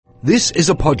This is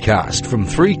a podcast from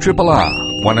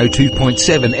 3RRR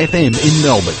 102.7 FM in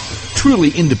Melbourne.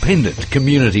 Truly independent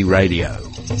community radio.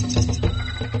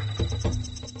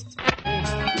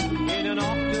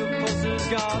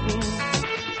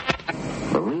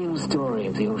 The real story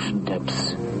of the ocean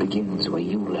depths begins where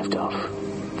you left off.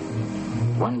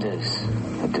 Wonders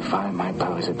that defy my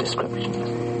powers of description.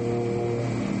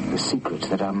 The secrets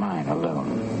that are mine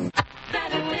alone.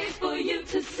 Better place for you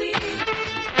to see.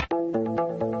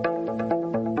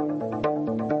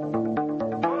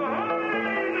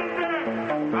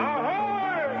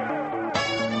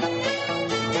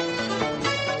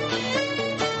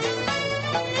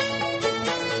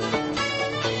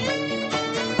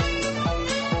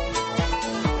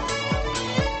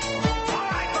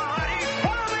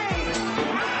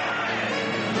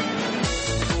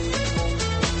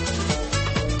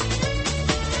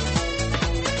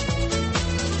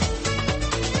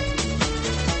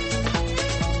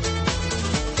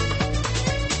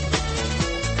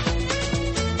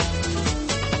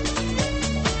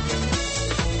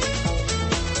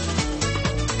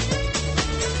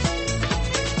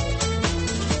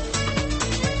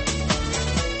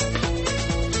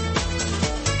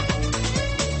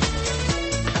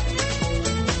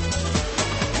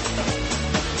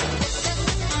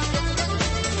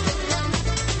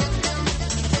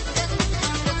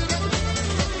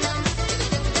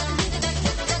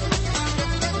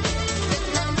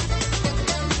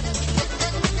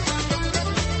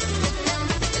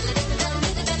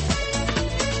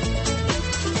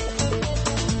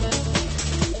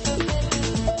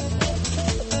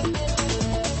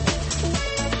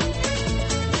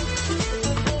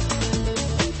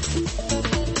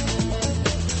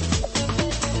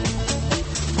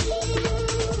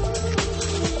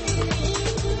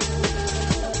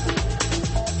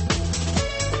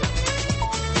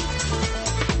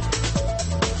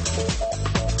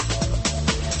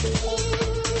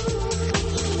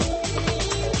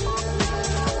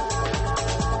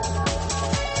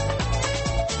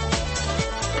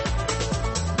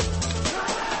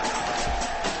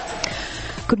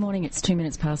 Good morning, it's 2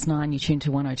 minutes past 9. You tune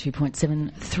to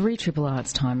 102.7 3RRR.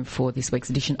 It's time for this week's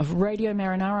edition of Radio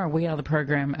Marinara. We are the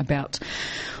program about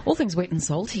all things wet and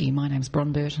salty. My name's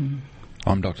Bron Burton.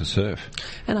 I'm Dr. Surf.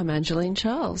 And I'm Angeline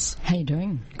Charles. How you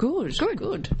doing? Good.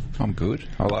 I'm good.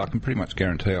 I can pretty much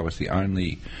guarantee I was the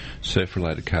only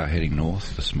surf-related car heading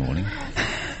north this morning.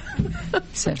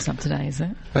 Surf's up today, is it?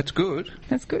 That's good.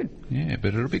 That's good. Yeah,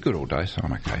 but it'll be good all day, so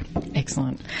I'm okay.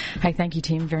 Excellent. Hey, thank you,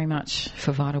 Tim, very much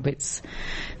for Vital Bits,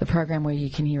 the program where you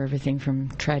can hear everything from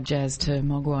trad jazz to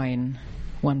mogwai in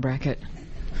one bracket.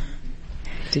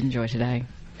 Did enjoy today.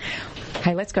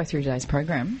 Hey, let's go through today's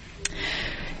program.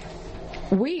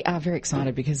 We are very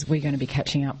excited because we're going to be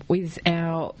catching up with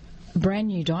our brand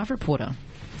new dive reporter,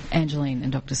 Angeline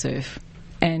and Dr. Surf.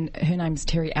 And her name's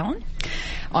Terri Allen.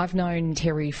 I've known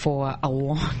Terri for a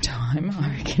long time.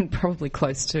 I reckon probably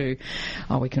close to,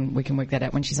 we can work that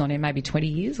out when she's on air, maybe 20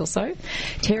 years or so.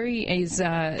 Terri is,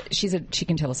 she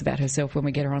can tell us about herself when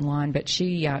we get her online, but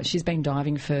she's been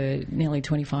diving for nearly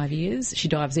 25 years. She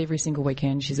dives every single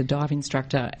weekend. She's a dive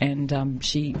instructor and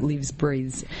she lives,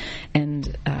 breathes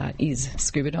and is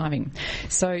scuba diving.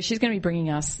 So she's going to be bringing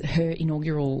us her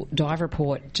inaugural dive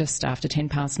report just after 10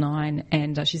 past 9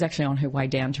 and she's actually on her way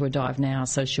down to a dive now,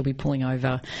 so she'll be pulling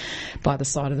over by the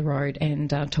side of the road and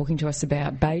talking to us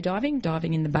about bay diving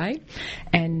in the bay,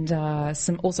 and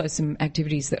some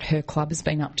activities that her club has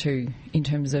been up to in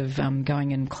terms of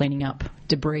going and cleaning up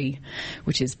debris,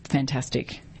 which is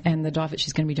fantastic. And the dive that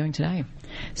she's going to be doing today.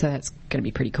 So that's going to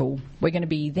be pretty cool. We're going to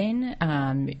be then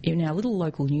in our little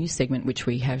local news segment, which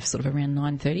we have sort of around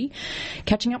 9:30,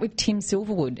 catching up with Tim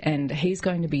Silverwood, and he's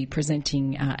going to be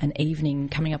presenting an evening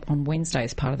coming up on Wednesday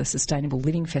as part of the Sustainable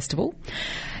Living Festival.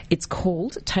 It's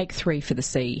called Take 3 for the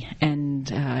Sea, and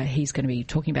he's going to be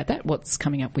talking about that, what's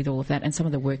coming up with all of that, and some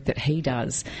of the work that he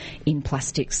does in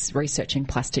plastics, researching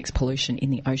plastics pollution in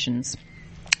the oceans.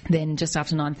 Then just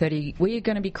after 9:30, we are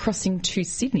going to be crossing to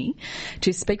Sydney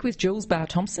to speak with Juliana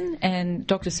Bahr-Thomson, and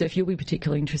Dr. Surf, you'll be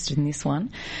particularly interested in this one.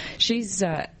 She's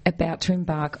about to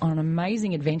embark on an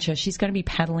amazing adventure. She's going to be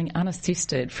paddling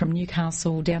unassisted from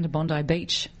Newcastle down to Bondi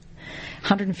Beach,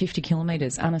 150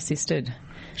 kilometres unassisted.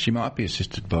 She might be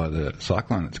assisted by the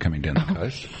cyclone that's coming down the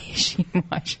coast. She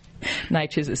might.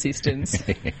 Nature's assistance.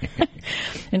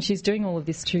 And she's doing all of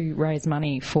this to raise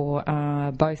money for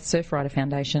both Surfrider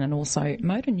Foundation and also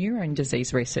motor neurone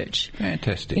disease research.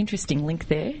 Fantastic. Interesting link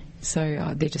there.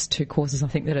 So they're just two causes, I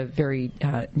think, that are very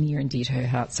near and dear to her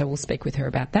heart. So we'll speak with her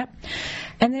about that.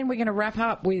 And then we're going to wrap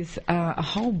up with a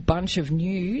whole bunch of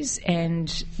news.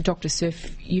 And Dr.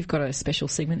 Surf, you've got a special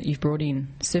segment that you've brought in.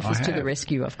 Surfers to the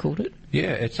rescue, I've called it.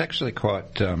 Yeah, it's actually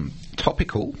quite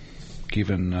topical,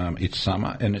 given it's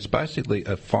summer, and it's basically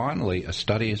finally a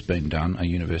study has been done, a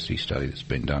university study that's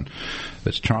been done,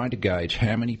 that's trying to gauge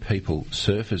how many people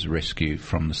surfers rescue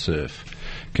from the surf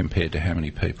compared to how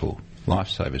many people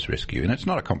lifesavers rescue. And it's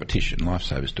not a competition.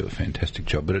 Lifesavers do a fantastic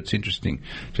job, but it's interesting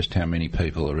just how many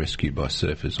people are rescued by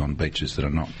surfers on beaches that are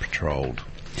not patrolled.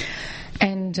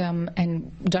 And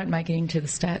don't make it into the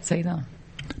stats either.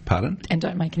 Pardon? And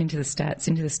don't make it into the stats,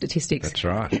 into the statistics. That's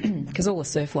right. Because all the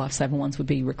surf lifesaver ones would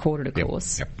be recorded, of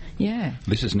course. Yep. Yeah.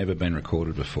 This has never been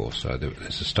recorded before, so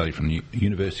there's a study from the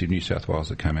University of New South Wales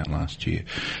that came out last year.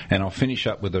 And I'll finish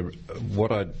up with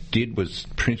what I did was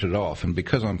print it off, and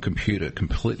because I'm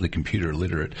completely computer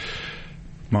illiterate,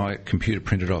 my computer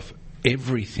printed off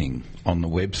everything on the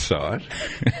website,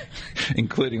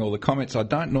 including all the comments. I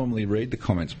don't normally read the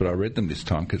comments, but I read them this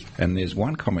time, and there's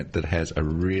one comment that has a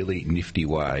really nifty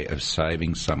way of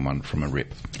saving someone from a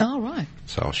rip. Oh, right.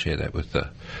 So I'll share that with the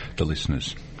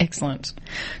listeners. Excellent.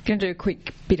 I'm going to do a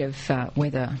quick bit of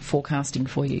weather forecasting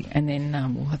for you, and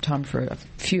then we'll have time for a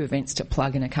few events to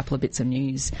plug in a couple of bits of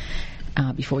news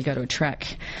before we go to a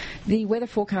track. The weather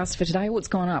forecast for today, it's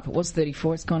gone up. It was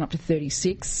 34, it's gone up to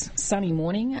 36. Sunny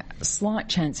morning, slight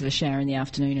chance of a shower in the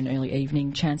afternoon and early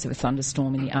evening, chance of a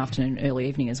thunderstorm in the afternoon and early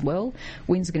evening as well.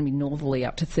 Winds are going to be northerly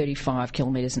up to 35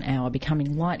 kilometres an hour,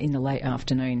 becoming light in the late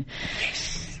afternoon.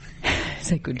 Is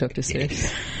that good, Dr. Surf?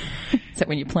 Is that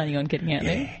when you're planning on getting out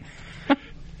there?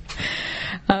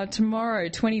 Tomorrow,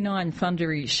 29,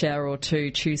 thundery shower or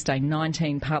two. Tuesday,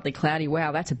 19, partly cloudy.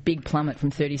 Wow, that's a big plummet from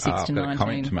 36 to 19. I've got a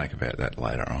comment to make about that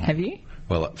later on. Have you?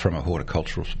 Well, from a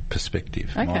horticultural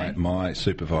perspective, okay. My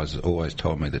supervisors always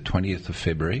told me the 20th of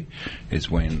February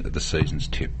is when the seasons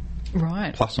tip.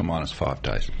 Right. Plus or minus 5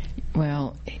 days.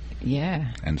 Well,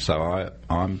 yeah. And so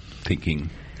I'm thinking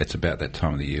it's about that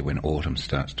time of the year when autumn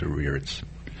starts to rear its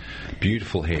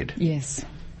beautiful head. Yes.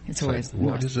 It's always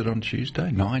what nice. is it on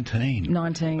Tuesday? 19.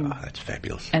 19. Oh, that's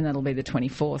fabulous. And that'll be the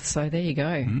 24th, so there you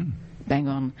go. Bang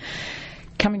on.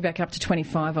 Coming back up to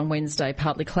 25 on Wednesday,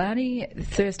 partly cloudy.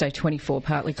 Thursday, 24,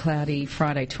 partly cloudy.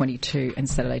 Friday, 22, and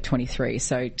Saturday, 23.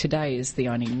 So today is the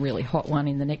only really hot one.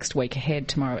 In the next week ahead,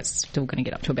 tomorrow it's still going to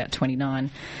get up to about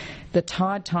 29. The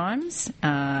tide times,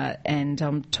 and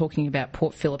I'm talking about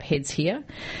Port Phillip Heads here.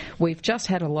 We've just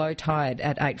had a low tide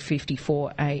at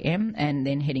 8:54 a.m. and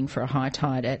then heading for a high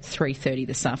tide at 3:30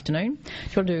 this afternoon. Do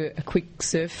you want to do a quick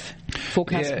surf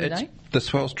forecast for the day? The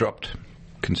swell's dropped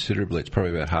considerably. It's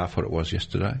probably about half what it was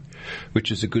yesterday,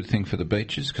 which is a good thing for the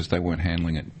beaches because they weren't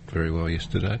handling it very well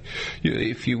yesterday.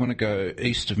 If you want to go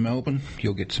east of Melbourne,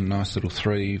 you'll get some nice little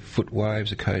 3-foot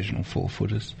waves, occasional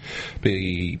 4-footers.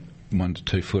 Be 1 to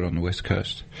 2 foot on the west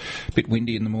coast. A bit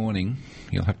windy in the morning.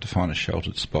 You'll have to find a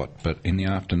sheltered spot, but in the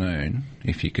afternoon,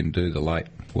 if you can do the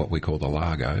what we call the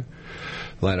Largo,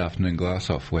 late afternoon glass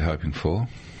off we're hoping for,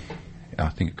 I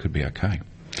think it could be okay.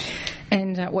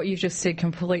 And what you've just said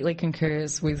completely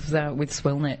concurs with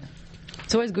SwellNet.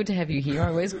 It's always good to have you here. I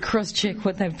always cross-check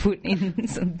what they've put in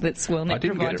that SwellNet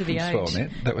provide to the age. I didn't get it from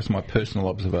SwellNet. That was my personal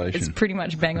observation. It's pretty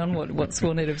much bang on what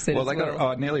SwellNet have said. Well, they got it.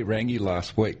 I nearly rang you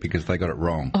last week because they got it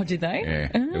wrong. Oh, did they? Yeah,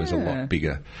 it was a lot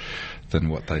bigger than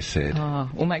what they said. Oh,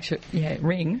 we'll make sure. Yeah,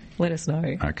 ring. Let us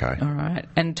know. Okay. All right.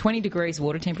 And 20 degrees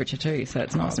water temperature too, so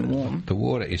it's nice and warm. The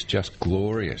water is just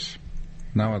glorious.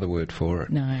 No other word for it.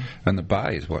 No. And the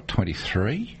bay is,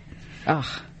 23?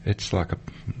 Ah. It's like a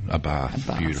bath. A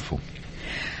bath. Beautiful.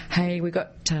 Hey, we've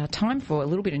got time for a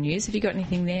little bit of news. Have you got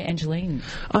anything there, Angeline?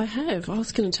 I have. I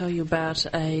was going to tell you about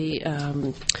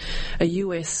a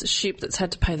US ship that's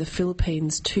had to pay the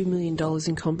Philippines $2 million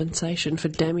in compensation for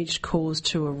damage caused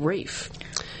to a reef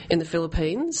in the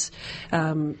Philippines.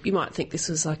 You might think this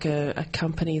was like a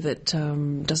company that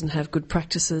doesn't have good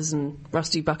practices and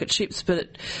rusty bucket ships, but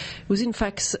it was in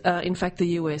fact the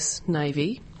US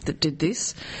Navy that did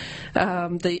this.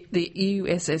 The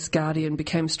USS Guardian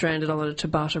became stranded on the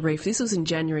Tabata Reef. This was in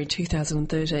January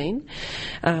 2013.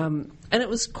 And it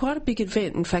was quite a big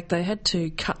event. In fact, they had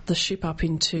to cut the ship up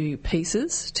into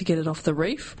pieces to get it off the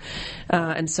reef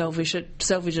and salvage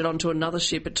it onto another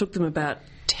ship. It took them about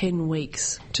 10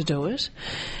 weeks to do it.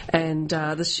 And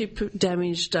the ship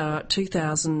damaged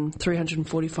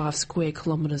 2,345 square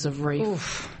kilometres of reef.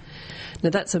 Oof. Now,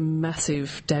 that's a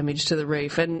massive damage to the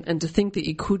reef, and to think that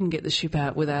you couldn't get the ship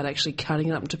out without actually cutting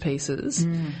it up into pieces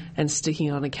and sticking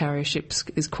it on a carrier ship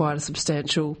is quite a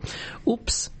substantial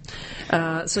oops.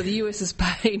 So the US has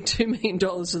paid $2 million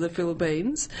to the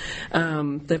Philippines.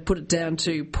 They've put it down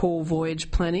to poor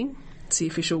voyage planning. It's the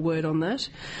official word on that.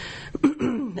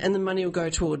 And the money will go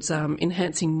towards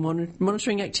enhancing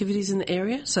monitoring activities in the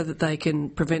area so that they can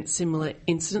prevent similar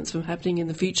incidents from happening in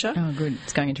the future. Oh, good.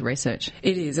 It's going into research.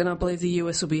 It is, and I believe the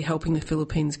US will be helping the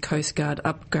Philippines Coast Guard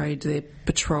upgrade their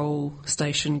patrol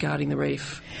station guarding the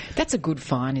reef. That's a good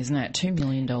fine, isn't it? $2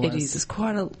 million. It is. It's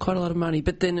quite a lot of money,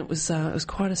 but then it was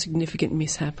quite a significant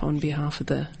mishap on behalf of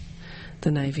the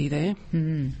Navy there.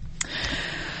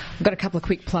 I've got a couple of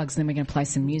quick plugs, then we're going to play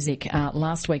some music.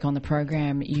 Last week on the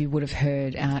program, you would have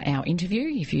heard our interview,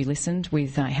 if you listened,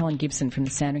 with Helen Gibson from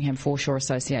the Sandringham Foreshore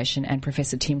Association and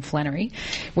Professor Tim Flannery.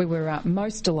 We were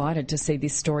most delighted to see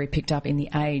this story picked up in The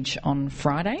Age on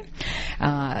Friday.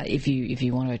 If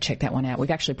you want to check that one out,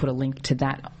 we've actually put a link to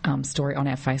that story on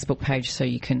our Facebook page so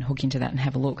you can hook into that and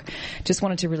have a look. Just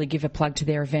wanted to really give a plug to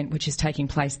their event, which is taking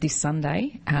place this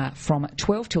Sunday from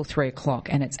 12 till 3 o'clock,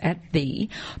 and it's at the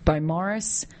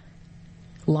Beaumaris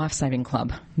Lifesaving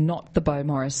Club, not the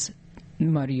Beaumaris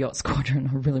Motor Yacht Squadron.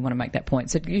 I really want to make that point.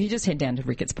 So you just head down to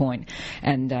Ricketts Point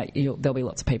and there'll be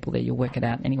lots of people there. You'll work it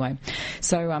out anyway.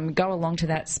 So go along to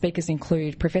that. Speakers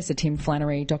include Professor Tim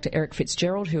Flannery, Dr. Eric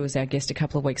Fitzgerald, who was our guest a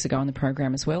couple of weeks ago on the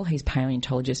program as well. He's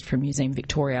paleontologist from Museum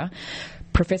Victoria.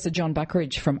 Professor John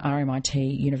Buckridge from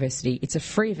RMIT University. It's a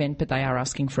free event, but they are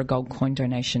asking for a gold coin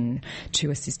donation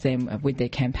to assist them with their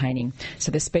campaigning.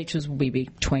 So the speeches will be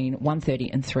between 1:30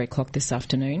 and 3 o'clock this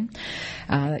afternoon.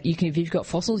 If you've got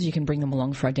fossils, you can bring them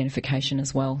along for identification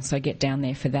as well. So get down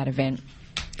there for that event.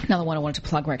 Another one I wanted to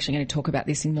plug, we're actually going to talk about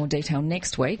this in more detail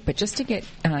next week, but just to get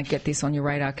this on your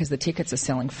radar because the tickets are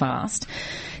selling fast.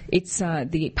 It's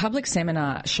the public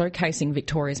seminar showcasing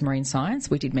Victoria's marine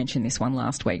science. We did mention this one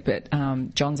last week, but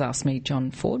John's asked me, John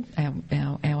Ford,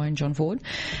 our own John Ford,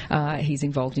 he's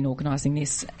involved in organising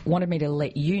this, wanted me to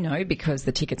let you know because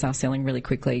the tickets are selling really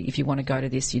quickly. If you want to go to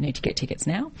this, you need to get tickets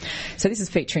now. So this is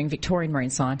featuring Victorian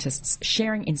marine scientists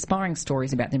sharing inspiring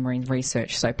stories about their marine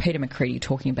research. So Peter McCready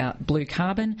talking about blue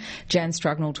carbon, Jan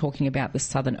Strugnell talking about the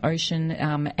Southern Ocean,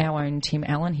 our own Tim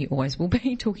Allen, he always will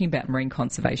be, talking about marine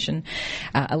conservation,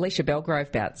 Alicia Belgrove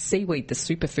about seaweed, the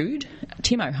superfood,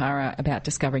 Tim O'Hara about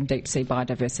discovering deep sea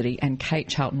biodiversity, and Kate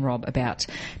Charlton-Robb about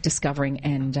discovering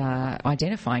and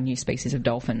identifying new species of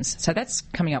dolphins. So that's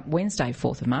coming up Wednesday,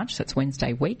 4th of March, so that's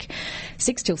Wednesday week,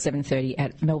 6 till 7:30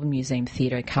 at Melbourne Museum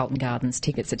Theatre, Carlton Gardens.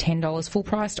 Tickets are $10 full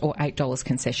priced or $8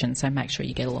 concession, so make sure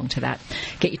you get along to that.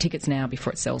 Get your tickets now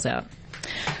before it sells out.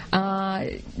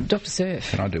 Dr.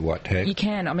 Surf. Can I do white tag? You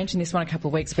can. I mentioned this one a couple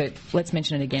of weeks, but let's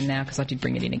mention it again now because I did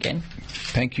bring it in again.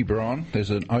 Thank you, Brian. There's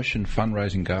an ocean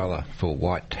fundraising gala for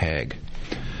white tag,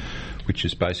 which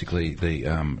is basically the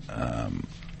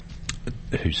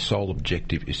whose sole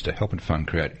objective is to help and fund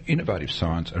create innovative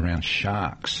science around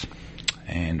sharks.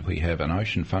 And we have an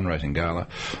ocean fundraising gala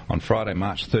on Friday,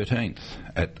 March 13th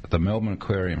at the Melbourne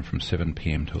Aquarium from 7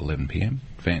 p.m. to 11 p.m.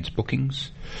 Advance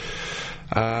bookings.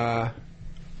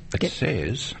 It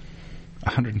says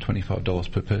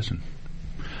 $125 per person,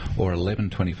 or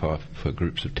 $11.25 for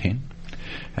groups of 10,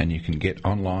 and you can get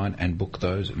online and book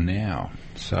those now.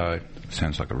 So it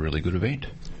sounds like a really good event.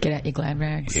 Get out your glad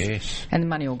rags. Yes. And the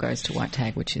money all goes to White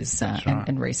Tag, which is right.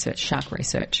 and research, shark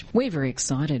research. We're very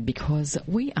excited because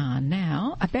we are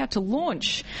now about to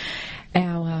launch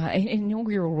our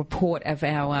inaugural report of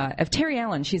Terri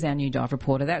Allen. She's our new dive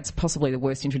reporter. That's possibly the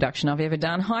worst introduction I've ever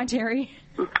done. Hi, Terri.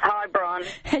 Hi, Brian.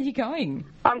 How you going?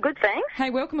 I'm good, thanks.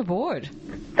 Hey, welcome aboard.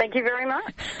 Thank you very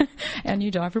much. Our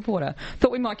new dive reporter.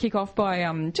 Thought we might kick off by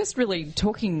just really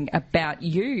talking about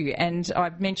you. And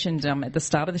I've mentioned at the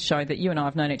start of the show that you and I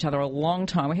have known each other a long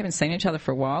time. We haven't seen each other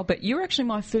for a while, but you're actually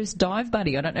my first dive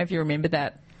buddy. I don't know if you remember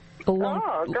that.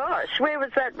 Oh, gosh. Where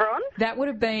was that, Ron? That would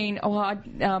have been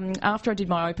after I did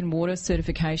my open water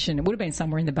certification. It would have been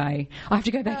somewhere in the bay. I have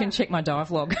to go back and check my dive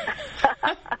log.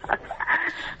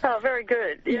 Oh, very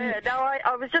good. Yeah, no,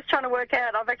 I was just trying to work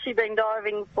out. I've actually been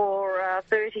diving for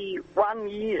 31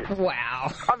 years.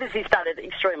 Wow. Obviously started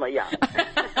extremely young.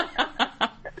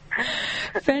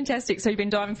 Fantastic. So you've been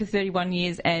diving for 31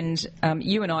 years, and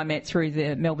you and I met through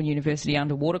the Melbourne University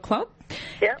Underwater Club.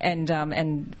 Yep.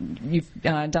 And you've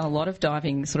done a lot of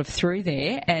diving sort of through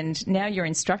there, and now you're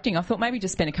instructing. I thought maybe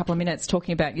just spend a couple of minutes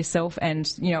talking about yourself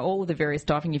and, you know, all of the various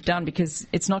diving you've done, because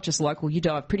it's not just local. You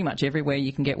dive pretty much everywhere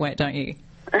you can get wet, don't you?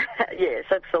 Yes,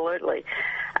 absolutely.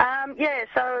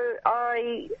 So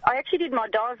I actually did my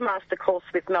dive master course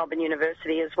with Melbourne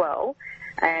University as well,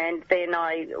 and then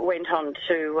I went on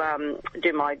to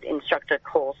do my instructor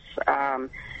course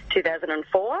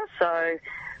 2004. So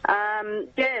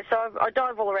I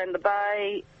dive all around the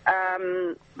bay,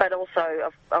 but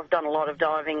also I've done a lot of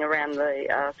diving around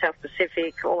the South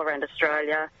Pacific, all around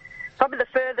Australia. Probably the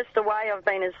furthest away I've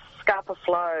been is Scapa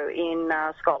Flow in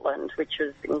Scotland, which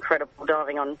was incredible,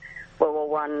 diving on World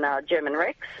War I German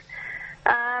wrecks.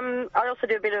 I also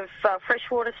do a bit of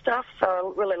freshwater stuff, so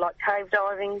I really like cave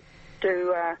diving,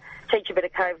 teach a bit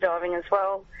of cave diving as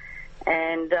well.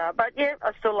 But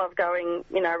I still love going,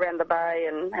 around the bay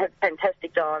and had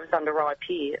fantastic dives under Rye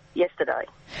Pier yesterday.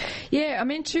 Yeah, I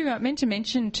meant to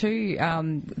mention too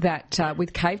that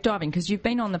with cave diving, because you've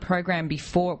been on the program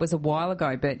before. It was a while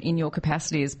ago, but in your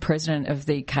capacity as president of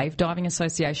the Cave Diving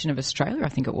Association of Australia, I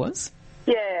think it was.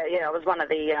 Yeah, I was one of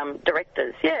the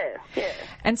directors, yeah.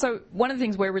 And so one of the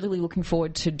things we're really looking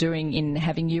forward to doing in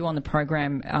having you on the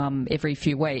program every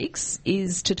few weeks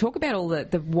is to talk about all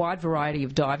the wide variety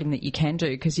of diving that you can do,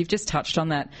 because you've just touched on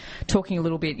that, talking a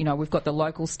little bit, we've got the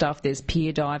local stuff, there's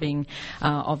pier diving,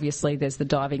 obviously there's the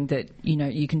diving that,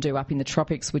 you can do up in the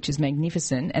tropics, which is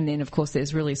magnificent, and then, of course,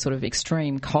 there's really sort of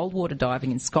extreme cold water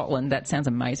diving in Scotland. That sounds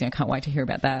amazing. I can't wait to hear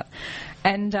about that.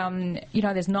 And,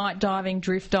 there's night diving,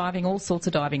 drift diving, all sorts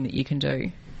of diving that you can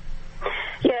do.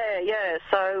 Yeah.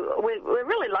 So we're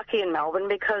really lucky in Melbourne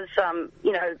because,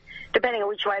 depending on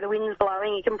which way the wind's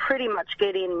blowing, you can pretty much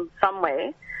get in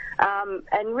somewhere.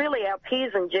 And really our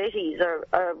piers and jetties are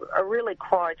really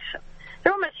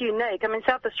they're almost unique. I mean,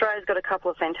 South Australia's got a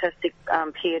couple of fantastic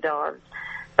pier dives.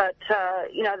 But,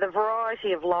 the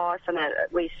variety of life and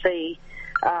that we see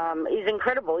is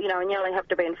incredible, and you only have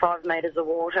to be in 5 metres of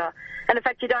water. And in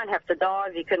fact, you don't have to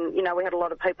dive. You can, we had a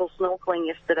lot of people snorkelling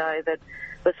yesterday that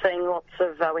were seeing lots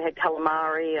of, we had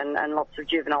calamari and lots of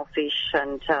juvenile fish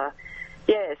and, all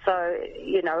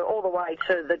the way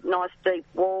to the nice deep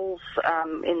walls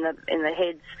in the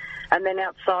heads. And then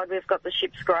outside we've got the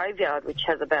ship's graveyard, which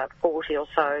has about 40 or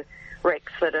so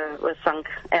wrecks that were sunk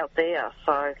out there.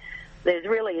 So there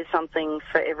really is something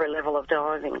for every level of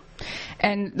diving.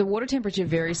 And the water temperature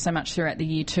varies so much throughout the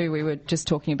year too. We were just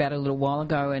talking about it a little while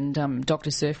ago, and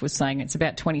Dr. Surf was saying it's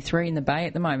about 23 in the bay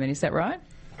at the moment. Is that right?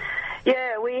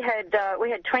 Yeah, we had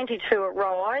 22 at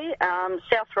Rye.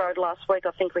 South Road last week,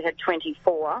 I think we had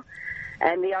 24.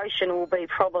 And the ocean will be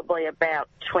probably about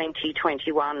 20,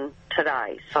 21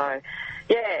 today. So,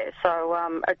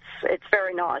 it's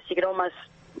very nice. You could almost...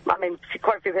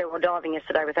 quite a few people were diving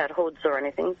yesterday without hoods or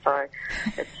anything, so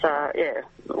it's,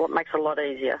 what makes it a lot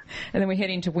easier. And then we head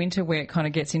into winter where it kind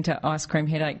of gets into ice cream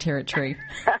headache territory.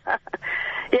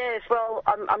 Yes, well,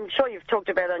 I'm sure you've talked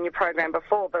about it on your program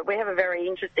before, but we have a very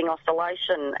interesting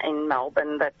oscillation in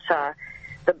Melbourne that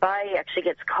the bay actually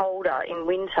gets colder in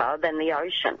winter than the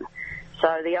ocean.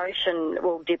 So the ocean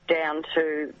will dip down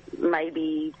to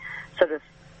maybe sort of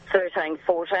 13,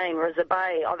 14, whereas the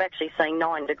bay, I've actually seen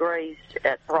 9 degrees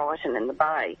at Brighton in the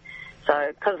bay. So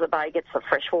because the bay gets the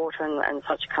fresh water and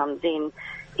such comes in,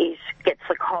 it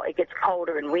gets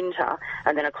colder in winter,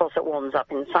 and then of course it warms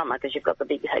up in summer because you've got the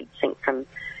big heat sink from,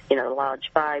 the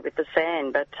large bay with the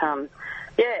sand. But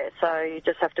so you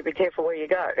just have to be careful where you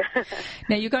go.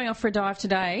 Now you're going off for a dive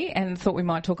today, and thought we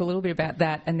might talk a little bit about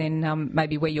that, and then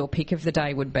maybe where your pick of the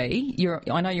day would be.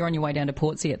 I know you're on your way down to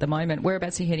Portsea at the moment.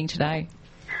 Whereabouts are you heading today?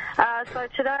 So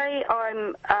today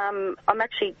I'm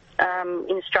actually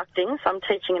instructing, so I'm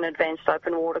teaching an advanced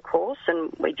open water course,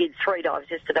 and we did 3 dives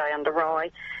yesterday under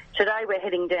Rye. Today we're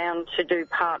heading down to do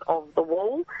part of the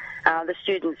wall. The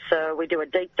students, we do a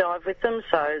deep dive with them,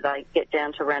 so they get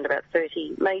down to around about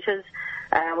 30 metres.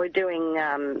 We're doing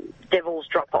Devil's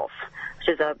Drop-Off,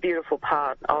 which is a beautiful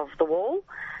part of the wall.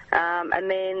 And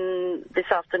then this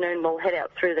afternoon we'll head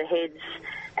out through the heads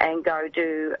and go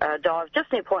do a dive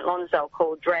just near Point Lonsdale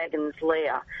called Dragon's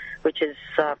Lair, which is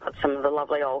got some of the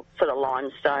lovely old sort of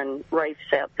limestone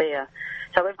reefs out there.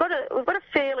 So we've got a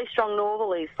fairly strong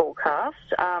northerly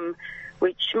forecast,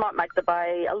 which might make the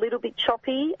bay a little bit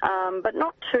choppy, but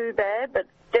not too bad. But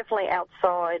definitely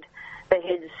outside the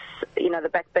heads, the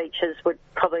back beaches would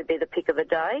probably be the pick of the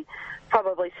day.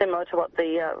 Probably similar to what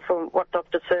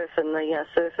Dr. Surf and the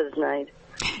surfers need.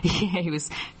 Yeah,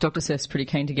 Dr. Surf's pretty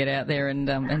keen to get out there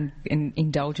and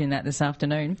indulge in that this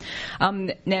afternoon.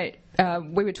 Now,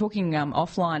 we were talking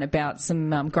offline about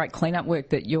some great clean-up work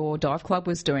that your dive club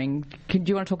was doing. Do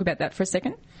you want to talk about that for a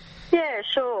second? Yeah,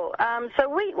 sure. So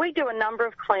we do a number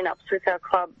of clean-ups with our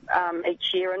club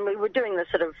each year, and we were doing the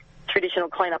sort of traditional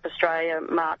Clean Up Australia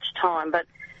March time, but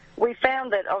we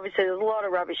found that obviously there's a lot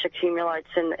of rubbish accumulates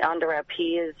under our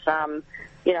piers.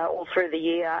 all through the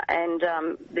year. And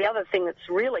the other thing that's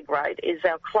really great is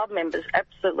our club members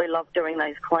absolutely love doing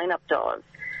these clean-up dives.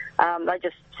 They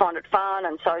just find it fun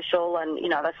and social, and,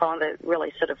 they find that it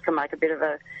really sort of can make a bit of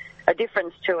a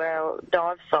difference to our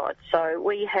dive site. So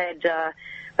we had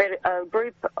a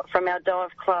group from our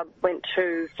dive club went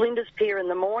to Flinders Pier in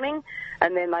the morning,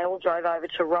 and then they all drove over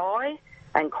to Rye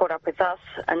and caught up with us,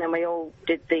 and then we all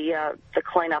did the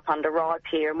clean-up under Rye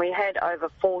Pier, and we had over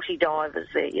 40 divers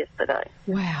there yesterday.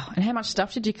 Wow. And how much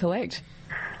stuff did you collect?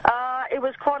 It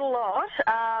was quite a lot.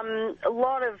 A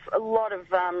lot of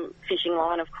fishing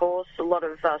line, of course, a lot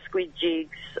of squid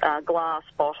jigs, glass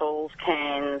bottles,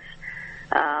 cans.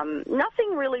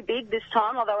 Nothing really big this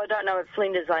time, although I don't know at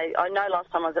Flinders. I know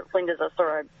last time I was at Flinders I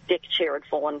saw a deck chair had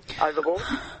fallen overboard.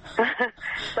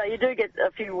 So you do get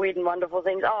a few weird and wonderful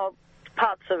things.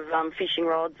 Parts of fishing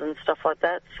rods and stuff like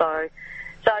that. So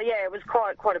yeah, it was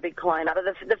quite a big clean-up.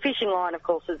 The fishing line, of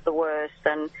course, is the worst,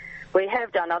 and we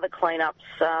have done other clean-ups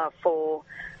for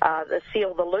the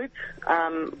Seal the Loop,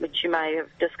 which you may have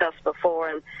discussed before,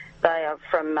 and they are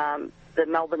from the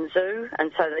Melbourne Zoo,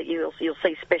 and so that you'll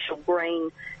see special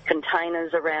green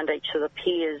containers around each of the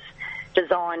piers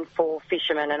designed for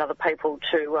fishermen and other people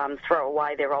to throw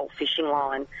away their old fishing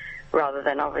line rather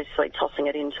than obviously tossing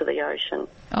it into the ocean.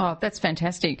 Oh, that's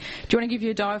fantastic. Do you want to give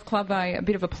your dive club a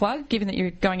bit of a plug, given that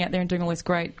you're going out there and doing all this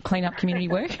great clean-up community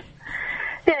work?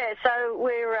 Yeah, so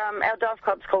we're our dive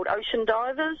club's called Ocean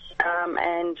Divers,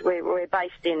 and we're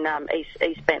based in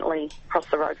East Bentley, across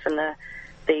the road from the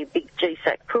big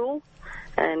GSAC pool.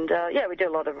 And, we do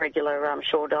a lot of regular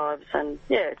shore dives and,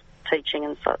 teaching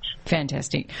and such.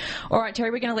 Fantastic. All right,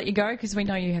 Terri, we're going to let you go because we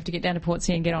know you have to get down to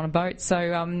Portsea and get on a boat. So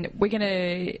we're going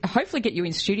to hopefully get you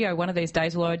in studio one of these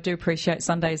days, although I do appreciate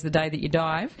Sunday is the day that you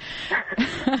dive.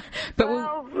 But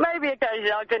maybe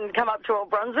occasionally I can come up to Old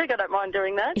Brunswick. I don't mind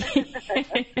doing that.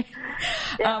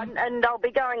 And I'll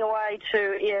be going away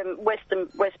to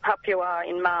West Papua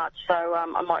in March, so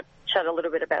I might chat a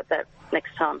little bit about that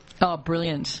next time. Oh,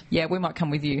 brilliant. Yeah, we might come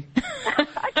with you.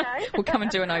 Okay. We'll come and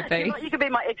do an OB. You could be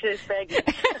my exodus bag.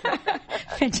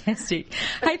 Fantastic.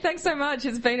 Hey, thanks so much.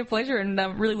 It's been a pleasure, and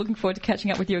I'm really looking forward to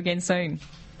catching up with you again soon.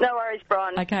 No worries,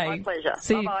 Brian. Okay. My pleasure.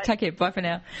 See you. Bye-bye. Take care. Bye for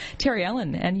now. Terri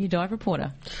Allen, and your dive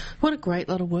reporter. What a great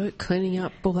lot of work cleaning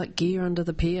up all that gear under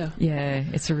the pier. Yeah,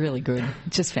 it's really good.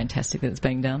 It's just fantastic that it's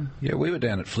being done. Yeah, we were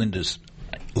down at Flinders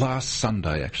last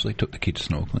Sunday, actually, took the kids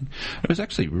snorkeling. It was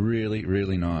actually really,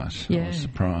 really nice. Yeah. I was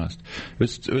surprised.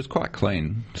 It was quite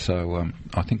clean, so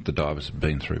I think the divers had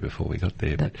been through before we got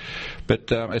there.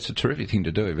 But it's a terrific thing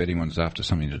to do if anyone's after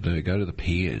something to do. Go to the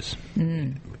piers.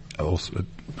 Also,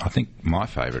 I think my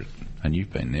favourite, and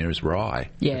you've been there, is Rye.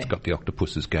 Yeah. It's got the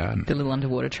octopus's garden. The little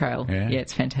underwater trail. Yeah,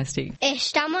 it's fantastic.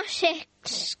 Estamos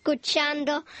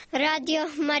escuchando Radio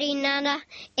Marinara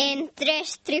en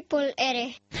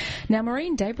 3RRR. Now,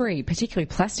 marine debris, particularly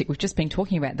plastic, we've just been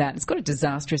talking about that. It's got a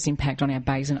disastrous impact on our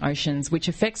bays and oceans, which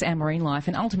affects our marine life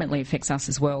and ultimately affects us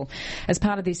as well. As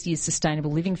part of this year's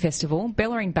Sustainable Living Festival,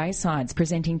 Bellarine Bayside's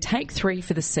presenting Take 3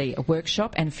 for the Sea, a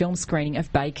workshop and film screening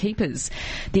of bay keepers.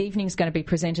 The evening's going to be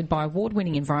presented by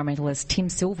award-winning environmentalist Tim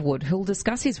Silverwood, who'll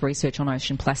discuss his research on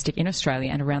ocean plastic in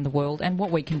Australia and around the world and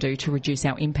what we can do to reduce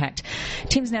our impact.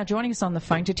 Tim's now joining us on the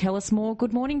phone to tell us more.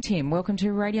 Good morning, Tim. Welcome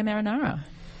to Radio Marinara.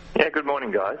 Yeah, good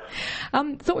morning, guys.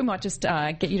 Thought we might just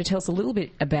get you to tell us a little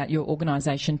bit about your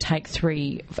organisation, Take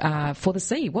 3 for the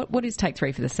Sea. What is Take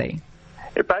 3 for the Sea?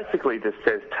 It basically just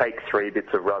says take 3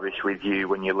 bits of rubbish with you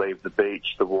when you leave the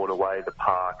beach, the waterway, the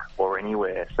park, or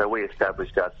anywhere. So we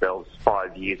established ourselves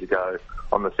 5 years ago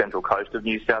on the central coast of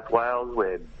New South Wales,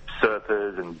 where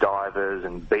surfers and divers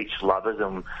and beach lovers,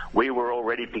 and we were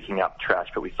already picking up trash,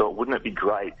 but we thought, wouldn't it be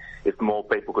great if more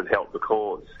people could help the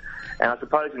cause? And I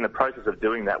suppose in the process of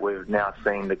doing that, we've now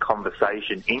seen the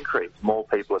conversation increase. More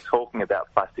people are talking about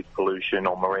plastic pollution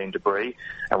or marine debris,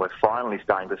 and we're finally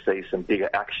starting to see some bigger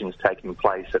actions taking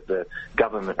place at the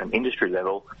government and industry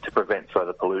level to prevent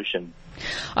further pollution.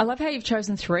 I love how you've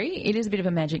chosen 3. It is a bit of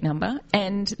a magic number,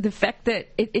 and the fact that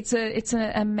it's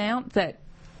an amount that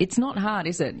it's not hard,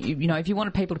 is it? You know, if you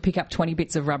wanted people to pick up 20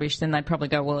 bits of rubbish, then they'd probably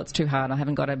go, well, it's too hard, I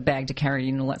haven't got a bag to carry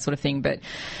and all that sort of thing. But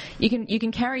you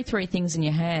can carry 3 things in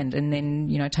your hand and then,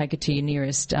 take it to your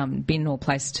nearest bin or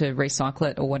place to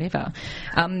recycle it or whatever.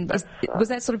 Was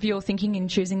that sort of your thinking in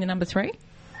choosing the number 3?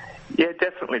 Yeah,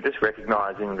 definitely. Just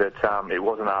recognising that it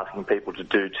wasn't asking people to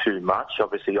do too much.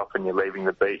 Obviously, often you're leaving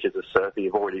the beach as a surfer,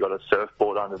 you've already got a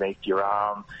surfboard underneath your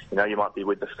arm. You might be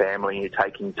with the family and you're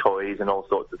taking toys and all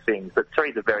sorts of things. But 3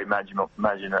 is a very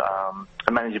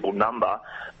a manageable number,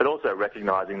 but also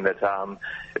recognising that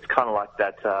it's kind of like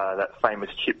that famous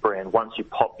chip brand. Once you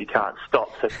pop, you can't stop.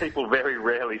 So people very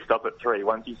rarely stop at 3.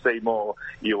 Once you see more,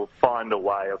 you'll find a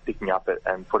way of picking up it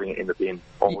and putting it in the bin,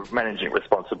 or managing it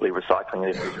responsibly, recycling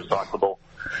it if it's recyclable.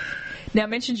 Now, I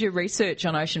mentioned your research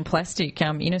on ocean plastic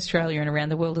in Australia and around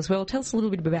the world as well. Tell us a little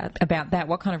bit about that.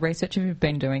 What kind of research have you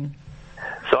been doing?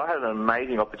 So I had an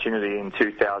amazing opportunity in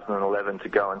 2011 to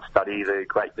go and study the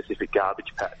Great Pacific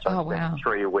Garbage Patch. I spent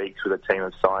 3 weeks with a team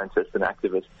of scientists and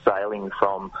activists sailing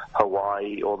from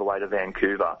Hawaii all the way to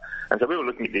Vancouver. And so we were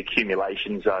looking at the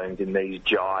accumulation zones in these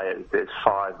gyres. There's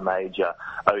 5 major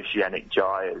oceanic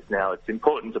gyres. Now, it's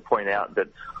important to point out that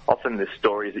often the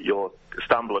stories that you'll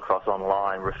stumble across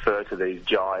online refer to these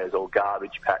gyres or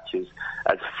garbage patches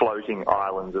as floating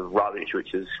islands of rubbish,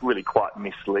 which is really quite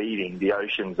misleading. The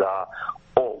oceans are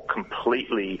all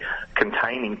completely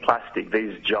containing plastic.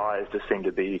 These gyres just seem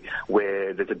to be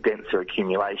where there's a denser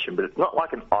accumulation, but it's not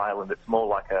like an island. It's more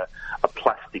like a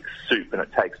plastic soup, and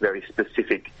it takes very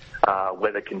specific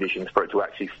weather conditions for it to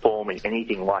actually form in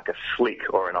anything like a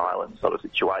slick or an island sort of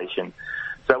situation.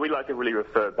 So we like to really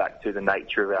refer back to the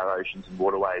nature of our oceans and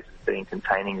waterways as being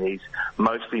containing these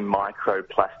mostly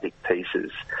microplastic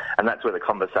pieces. And that's where the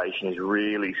conversation is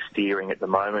really steering at the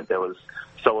moment. There was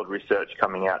solid research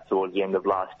coming out towards the end of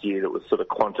last year that was sort of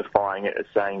quantifying it as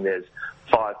saying there's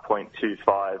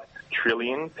 5.25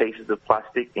 trillion pieces of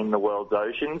plastic in the world's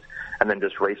oceans. And then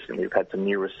just recently we've had some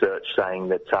new research saying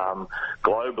that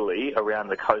globally, around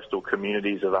the coastal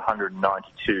communities of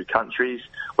 192 countries,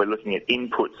 we're looking at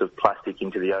inputs of plastic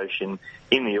into the ocean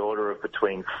in the order of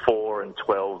between 4 and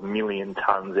 12 million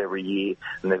tonnes every year,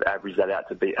 and they've averaged that out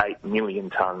to be 8 million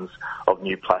tonnes of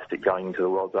new plastic going into the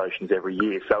world's oceans every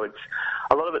year. So it's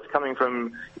a lot of it's coming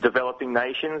from developing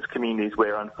nations, communities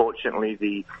where unfortunately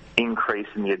the increase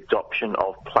in the adoption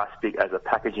of plastic as a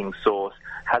packaging source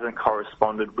hasn't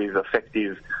corresponded with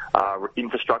effective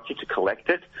infrastructure to collect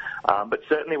it. But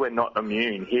certainly we're not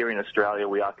immune. Here in Australia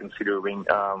we are considering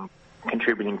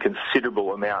contributing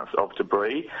considerable amounts of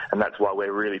debris, and that's why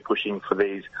we're really pushing for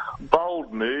these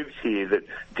bold moves here that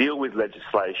deal with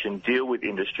legislation, deal with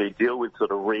industry, deal with sort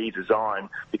of redesign,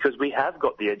 because we have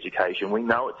got the education, we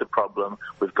know it's a problem,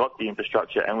 we've got the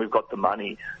infrastructure and we've got the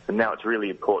money, and now it's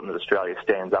really important that Australia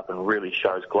stands up and really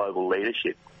shows global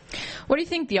leadership. What do you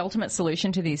think the ultimate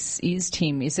solution to this is,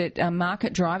 Tim? Is it a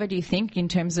market driver, do you think, in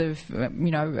terms of,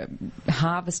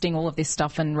 harvesting all of this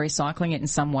stuff and recycling it in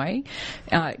some way?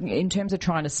 In terms of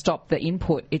trying to stop the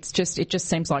input, it just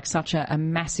seems like such a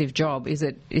massive job. Is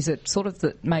it sort of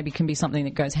that maybe can be something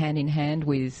that goes hand in hand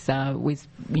with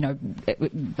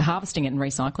harvesting it and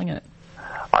recycling it?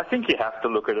 I think you have to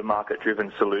look at a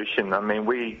market-driven solution. I mean,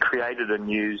 we created and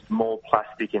used more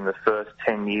plastic in the first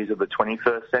 10 years of the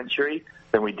 21st century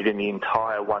than we did in the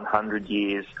entire 100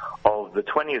 years of the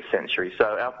 20th century. So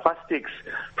our plastics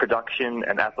production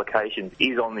and applications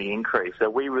is on the increase. So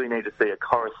we really need to see a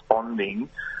corresponding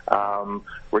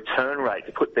return rate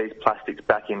to put these plastics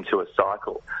back into a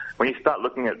cycle. When you start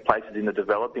looking at places in the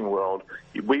developing world,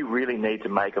 we really need to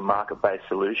make a market-based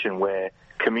solution where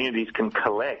communities can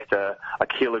collect a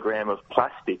kilogram of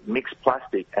plastic, mixed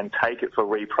plastic, and take it for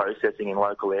reprocessing in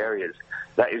local areas.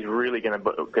 That is really going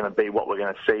to be what we're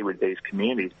going to see with these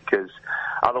communities, because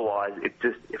otherwise,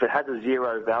 if it has a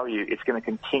zero value, it's going to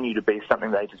continue to be something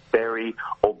they just bury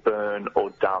or burn or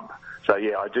dump. So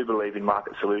yeah, I do believe in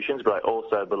market solutions, but I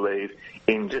also believe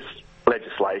in just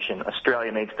legislation.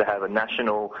 Australia needs to have a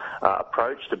national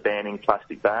approach to banning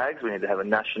plastic bags. We need to have a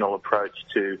national approach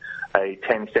to a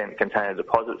 10-cent container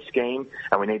deposit scheme,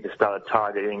 and we need to start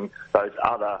targeting those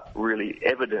other really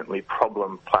evidently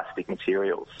problem plastic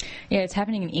materials. Yeah, it's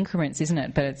happening in increments, isn't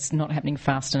it? But it's not happening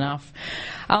fast enough.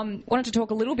 Wanted to talk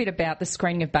a little bit about the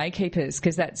screening of baykeepers,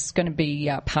 because that's going to be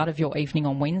part of your evening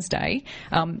on Wednesday.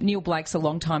 Neil Blake's a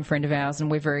long-time friend of ours, and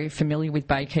we're very familiar with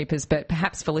baykeepers, but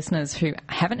perhaps for listeners who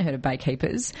haven't heard of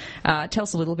baykeepers, tell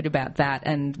us a little bit about that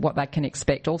and what they can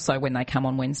expect also when they come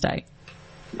on Wednesday.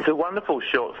 It's a wonderful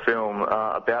short film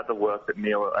about the work that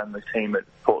Neil and the team at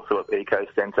Port Phillip Eco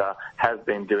Centre have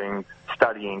been doing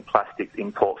studying plastics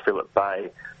in Port Phillip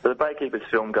Bay. So the Baykeepers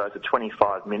film goes to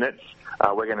 25 minutes.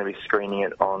 We're going to be screening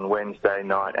it on Wednesday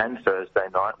night and Thursday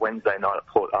night. Wednesday night at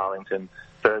Port Arlington,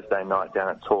 Thursday night down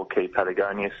at Torquay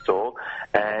Patagonia store.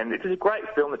 And it's a great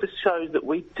film that just shows that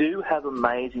we do have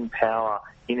amazing power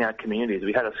in our communities.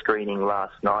 We had a screening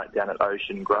last night down at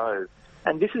Ocean Grove.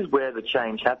 And this is where the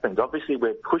change happens. Obviously,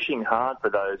 we're pushing hard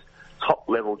for those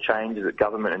top-level changes at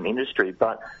government and industry,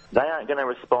 but they aren't going to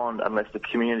respond unless the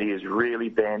community is really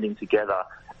banding together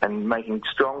and making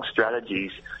strong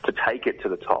strategies to take it to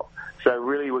the top. So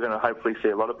really we're going to hopefully see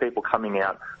a lot of people coming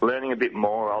out, learning a bit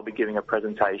more. I'll be giving a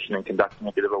presentation and conducting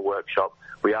a bit of a workshop.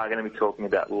 We are going to be talking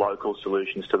about local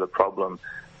solutions to the problem.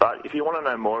 But if you want to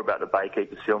know more about the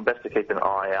Baykeepers film, best to keep an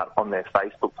eye out on their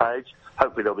Facebook page.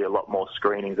 Hopefully there'll be a lot more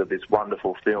screenings of this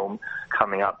wonderful film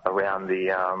coming up around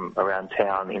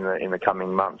town in the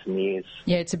coming months and years.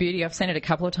 Yeah, it's a beauty. I've seen it a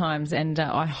couple of times, and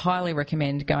I highly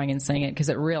recommend going and seeing it because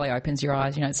it really opens your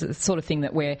eyes. You know, it's the sort of thing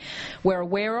that we're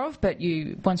aware of, but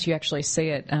once you actually see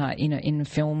it in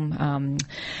film.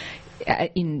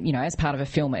 As part of a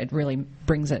film, it really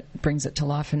brings it to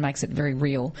life and makes it very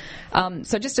real.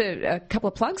 So just a couple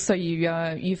of plugs. So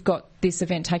you've got this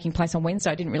event taking place on Wednesday.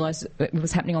 I didn't realise it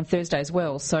was happening on Thursday as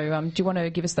well. So do you want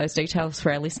to give us those details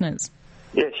for our listeners?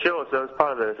 Yeah, sure. So as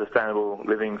part of the Sustainable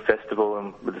Living Festival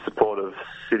and with the support of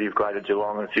City of Greater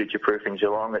Geelong and Future Proofing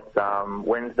Geelong, it's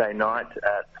Wednesday night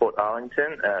at Port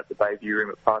Arlington at the Bayview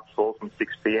Room at Parks Hall from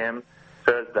 6 p.m.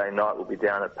 Thursday night we'll be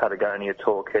down at Patagonia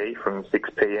Torquay from 6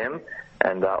 p.m.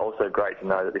 And also great to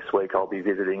know that this week I'll be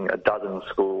visiting a dozen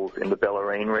schools in the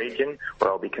Bellarine region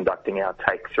where I'll be conducting our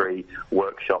Take 3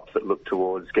 workshops that look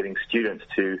towards getting students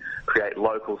to create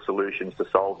local solutions to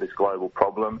solve this global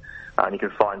problem. And you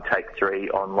can find Take 3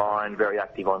 online, very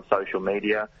active on social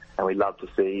media, and we love to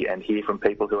see and hear from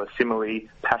people who are similarly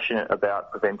passionate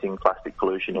about preventing plastic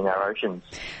pollution in our oceans.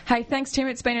 Hey, thanks, Tim.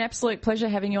 It's been an absolute pleasure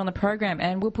having you on the program,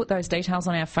 and we'll put those details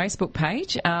on our Facebook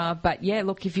page. But yeah,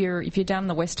 look, if you're down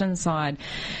the western side,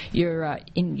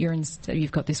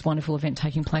 you've got this wonderful event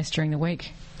taking place during the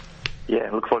week. Yeah,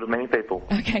 look forward to meeting people.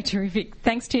 Okay, terrific.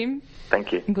 Thanks, Tim.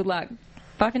 Thank you. And good luck.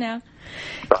 Bye for now.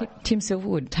 Bye. Tim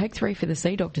Silverwood, Take 3 for the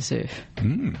Sea Doctor Surf.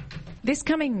 This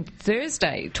coming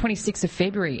Thursday, 26th of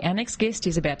February, our next guest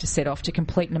is about to set off to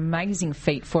complete an amazing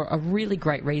feat for a really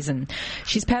great reason.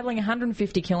 She's paddling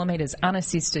 150 kilometres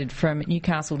unassisted from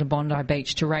Newcastle to Bondi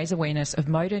Beach to raise awareness of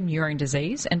motor neurone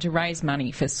disease and to raise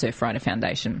money for Surfrider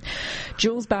Foundation.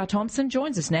 Juliana Bahr-Thomson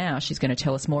joins us now. She's going to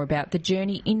tell us more about the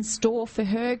journey in store for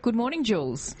her. Good morning,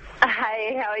 Jules.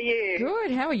 Hey, how are you?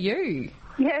 Good. How are you?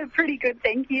 Yeah, pretty good,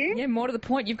 thank you. Yeah, more to the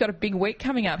point, you've got a big week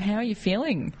coming up. How are you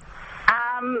feeling?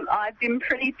 I've been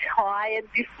pretty tired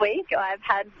this week. I've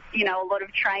had, a lot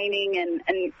of training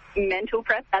and mental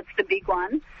prep. That's the big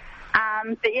one.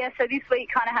 But yeah, so this week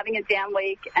kind of having a down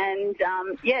week and,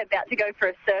 about to go for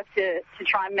a surf to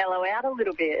try and mellow out a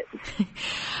little bit.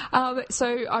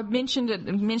 So I've mentioned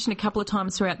a couple of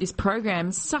times throughout this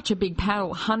program, such a big paddle,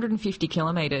 150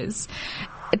 kilometres.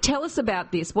 Tell us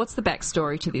about this. What's the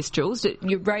backstory to this, Jules?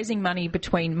 You're raising money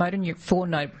between motor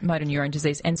neurone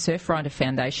disease and Surfrider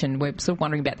Foundation. We're sort of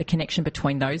wondering about the connection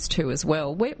between those two as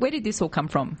well. Where did this all come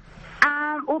from?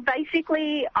 Well,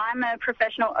 basically, I'm a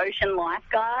professional ocean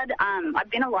lifeguard. I've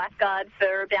been a lifeguard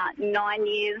for about 9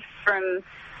 years from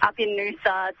up in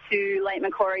Noosa to Lake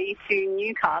Macquarie to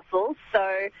Newcastle. So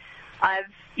I've,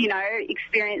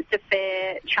 experienced a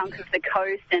fair chunk of the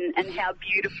coast and how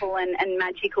beautiful and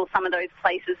magical some of those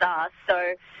places are. So,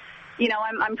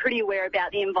 I'm pretty aware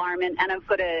about the environment and I've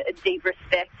got a deep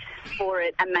respect for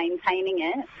it and maintaining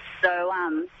it. So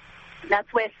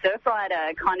that's where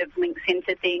Surfrider kind of links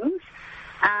into things.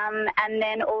 And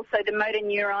then also the motor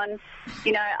neuron,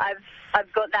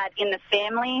 I've got that in the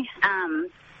family.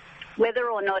 Whether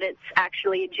or not it's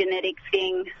actually a genetic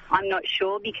thing, I'm not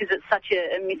sure because it's such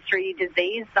a mystery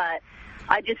disease, but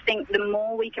I just think the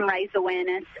more we can raise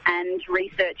awareness and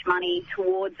research money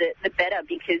towards it, the better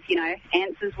because,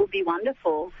 answers will be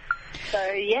wonderful.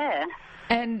 So, yeah.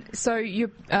 And so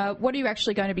what are you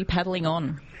actually going to be paddling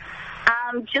on?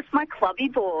 Just my clubby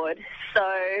board. So,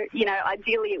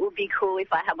 ideally it would be cool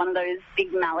if I have one of those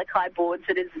big Malachi boards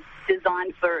that is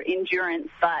designed for endurance,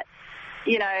 but,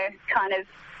 kind of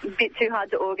a bit too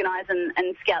hard to organise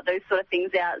and scout those sort of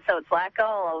things out. So it's like,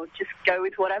 I'll just go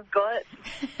with what I've got.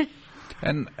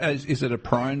 And is it a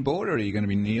prone board or are you going to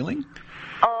be kneeling?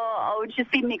 Oh, I would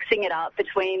just be mixing it up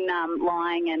between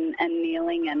lying and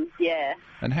kneeling and, yeah.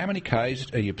 And how many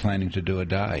Ks are you planning to do a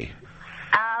day?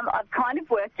 I've kind of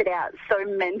worked it out so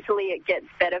mentally it gets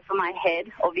better for my head,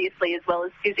 obviously, as well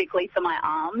as physically for my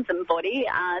arms and body.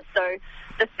 So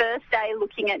the first day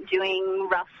looking at doing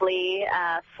roughly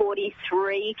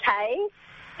 43K,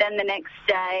 then the next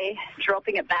day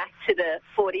dropping it back to the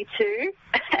 42,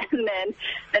 and then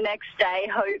the next day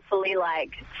hopefully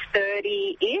like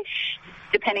 30-ish,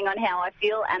 depending on how I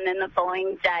feel, and then the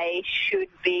following day should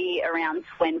be around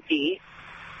 20.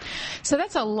 So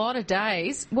that's a lot of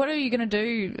days. What are you going to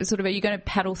do? Are you going to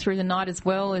paddle through the night as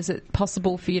well? Is it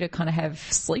possible for you to kind of have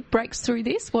sleep breaks through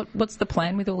this? What's the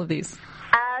plan with all of this?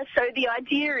 So the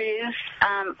idea is,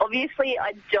 obviously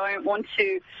I don't want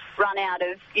to run out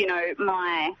of,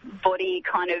 my body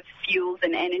kind of fuels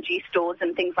and energy stores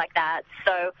and things like that.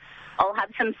 So I'll have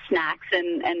some snacks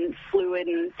and fluid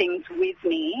and things with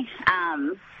me.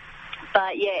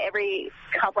 But yeah, every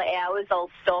couple of hours I'll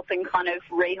stop and kind of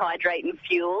rehydrate and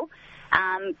fuel.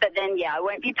 But then, I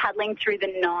won't be paddling through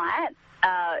the night.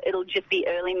 It'll just be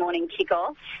early morning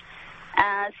kickoff.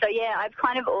 So I've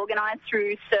kind of organised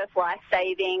through Surf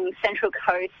Lifesaving, Central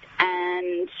Coast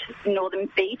and Northern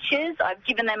Beaches. I've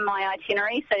given them my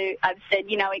itinerary, so I've said,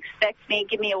 expect me,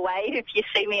 give me a wave if you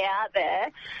see me out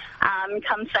there.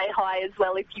 Come say hi as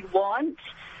well if you want.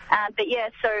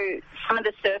 So some of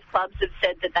the surf clubs have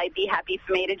said that they'd be happy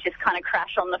for me to just kind of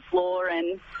crash on the floor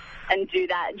and do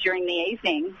that during the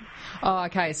evening. Oh,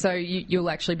 okay. So you'll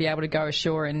actually be able to go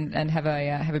ashore and have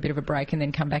a bit of a break and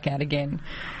then come back out again.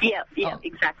 Yeah,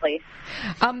 exactly.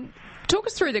 Talk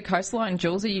us through the coastline,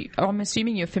 Jules. I'm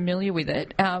assuming you're familiar with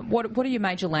it. What are your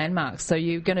major landmarks? So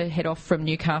you're going to head off from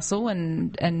Newcastle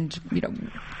and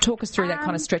talk us through that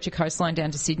kind of stretch of coastline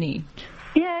down to Sydney.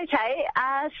 Yeah, okay.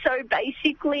 So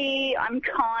basically I'm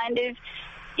kind of,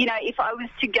 if I was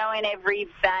to go in every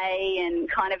bay and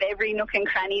kind of every nook and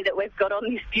cranny that we've got on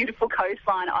this beautiful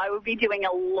coastline, I would be doing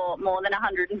a lot more than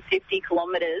 150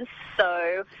 kilometres.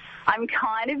 So I'm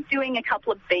kind of doing a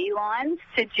couple of beelines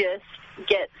to just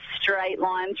get straight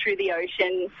line through the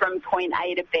ocean from point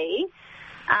A to B.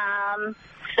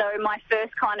 So my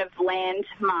first kind of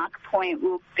landmark point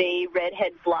will be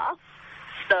Redhead Bluff.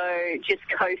 So just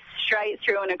coast straight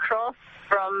through and across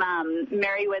from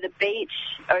Merriweather Beach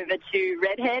over to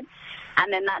Redhead.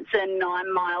 And then that's a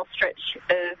 9-mile stretch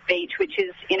of beach, which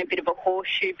is in a bit of a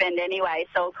horseshoe bend anyway.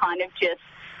 So I'll kind of just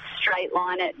straight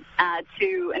line it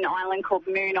to an island called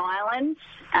Moon Island.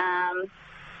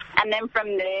 And then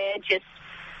from there,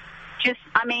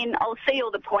 I'll see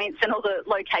all the points and all the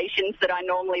locations that I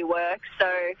normally work. So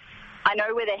I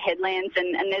know where the headlands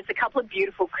and there's a couple of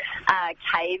beautiful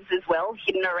caves as well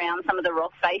hidden around some of the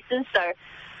rock faces. So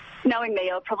knowing me,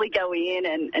 I'll probably go in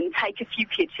and take a few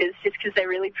pictures just because they're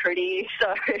really pretty. So,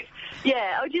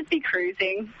 I'll just be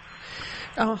cruising.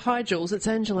 Oh, hi, Jules. It's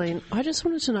Angeline. I just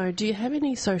wanted to know, do you have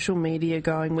any social media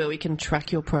going where we can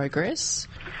track your progress?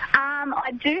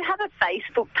 I do have a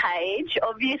Facebook page.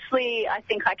 Obviously, I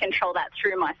think I control that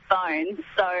through my phone.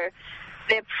 So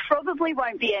there probably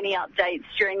won't be any updates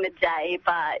during the day,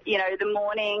 but, the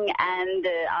morning and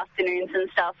the afternoons and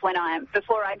stuff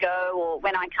before I go or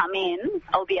when I come in,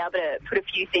 I'll be able to put a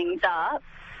few things up.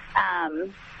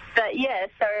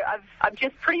 So I've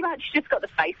just pretty much just got the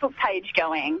Facebook page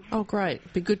going. Oh,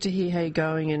 great. Be good to hear how you're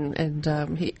going and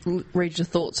read your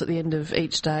thoughts at the end of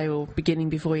each day or beginning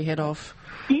before you head off.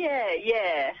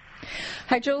 Yeah.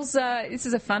 Hey, Jules, this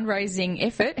is a fundraising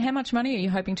effort. How much money are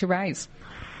you hoping to raise?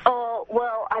 Oh,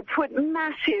 well, I put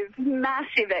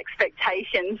massive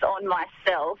expectations on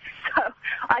myself. So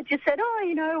I just said,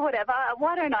 whatever.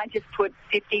 Why don't I just put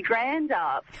 50 grand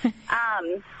up?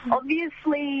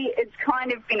 Obviously, it's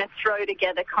kind of been a throw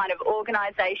together kind of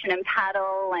organisation and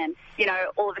paddle and,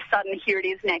 all of a sudden here it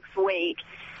is next week.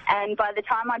 And by the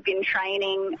time I've been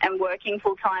training and working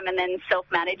full-time and then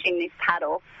self-managing this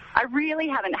paddle, I really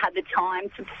haven't had the time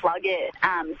to plug it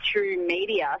through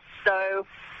media. So,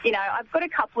 I've got a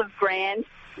couple of grand,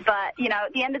 but,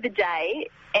 at the end of the day,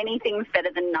 anything's better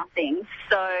than nothing.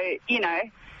 So,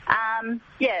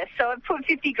 so I've put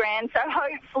 50 grand. So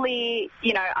hopefully,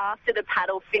 after the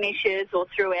paddle finishes or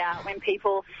throughout, when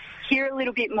people hear a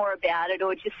little bit more about it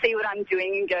or just see what I'm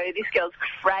doing and go, this girl's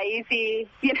crazy,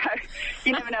 you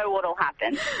never know what'll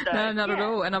happen. So, no, not at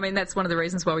all. And I mean, that's one of the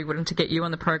reasons why we wanted to get you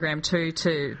on the program too,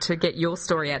 to get your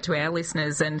story out to our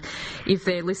listeners. And if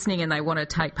they're listening and they want to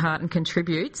take part and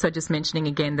contribute, so just mentioning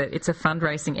again that it's a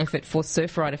fundraising effort for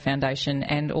Surfrider Foundation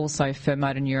and also for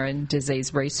motor neuron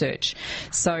disease research.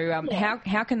 So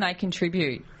how can they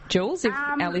contribute? Jules, if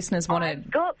our listeners want to...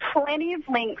 I've got plenty of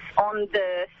links on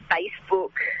the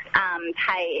Facebook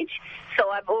page. So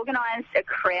I've organised a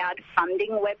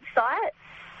crowdfunding website.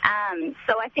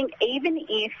 So I think even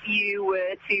if you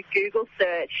were to Google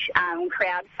search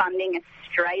crowdfunding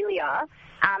Australia,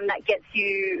 that gets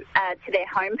you to their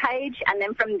homepage. And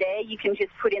then from there you can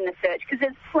just put in the search because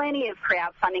there's plenty of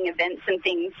crowdfunding events and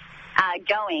things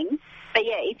going. But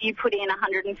if you put in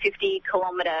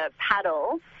 150-kilometre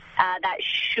paddle, that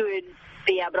should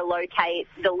be able to locate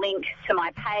the link to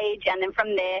my page, and then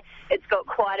from there it's got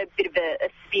quite a bit of a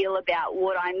spiel about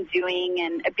what I'm doing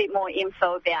and a bit more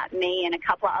info about me and a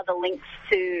couple of other links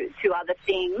to other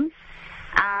things.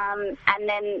 And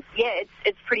then,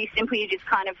 it's pretty simple. You just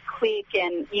kind of click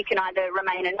and you can either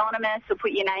remain anonymous or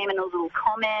put your name in a little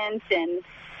comment and,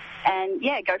 and,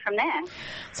 yeah, go from there.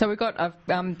 So we've got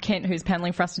Kent, who's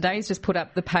panelling for us today, has just put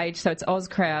up the page. So it's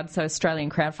AusCrowd, so Australian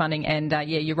crowdfunding. And, yeah,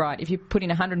 you're right. If you put in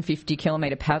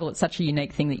 150-kilometre paddle, it's such a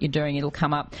unique thing that you're doing. It'll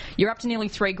come up. You're up to nearly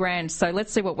 $3,000. So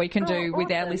let's see what we can do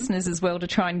with our listeners as well to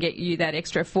try and get you that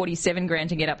extra $47,000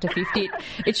 to get up to 50.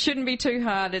 It shouldn't be too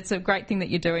hard. It's a great thing that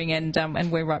you're doing,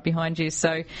 and we're right behind you.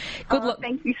 So good luck.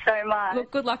 Thank you so much.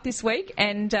 Look, good luck this week,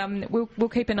 and we'll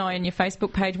keep an eye on your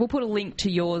Facebook page. We'll put a link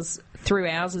to yours through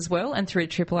ours as well, and through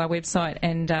Triple R website,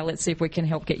 and let's see if we can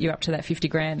help get you up to that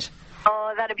 $50,000.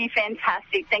 Oh, that'd be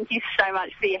fantastic. Thank you so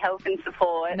much for your help and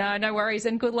support. No worries,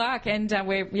 and good luck, and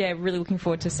we're really looking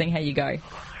forward to seeing how you go.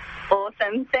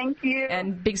 Awesome, thank you.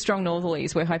 And big, strong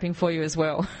northerlies, we're hoping for you as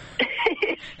well.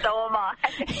 So am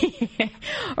I.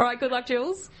 All right, good luck,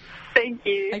 Jules. Thank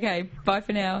you. Okay, bye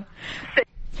for now.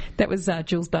 That was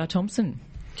Jules Bahr-Thomson,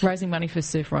 raising money for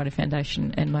Surfrider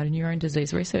Foundation and motor neurone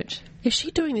disease research. Is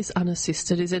she doing this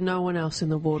unassisted? Is there no one else in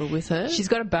the water with her? She's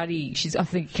got a buddy. I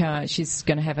think she's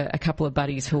going to have a couple of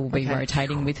buddies who will be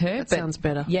rotating with her. That sounds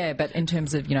better. Yeah, but in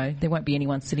terms of, there won't be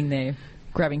anyone sitting there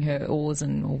grabbing her oars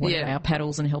or our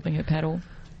paddles and helping her paddle.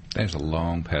 There's a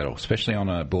long paddle, especially on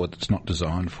a board that's not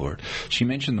designed for it. She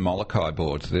mentioned the Molokai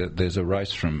boards. There's a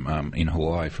race from in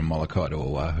Hawaii from Molokai to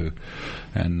Oahu,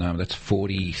 and that's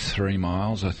 43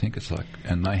 miles, I think it's like.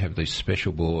 And they have these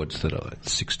special boards that are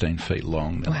 16 feet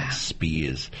long. They're like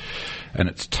spears, and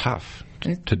it's tough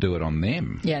to do it on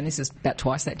them. Yeah, and this is about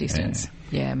twice that distance.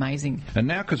 Yeah, amazing. And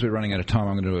now, because we're running out of time,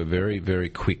 I'm going to do a very, very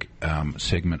quick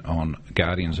segment on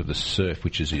Guardians of the Surf,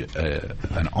 which is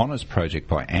an honours project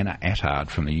by Anna Attard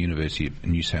from the University of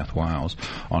New South Wales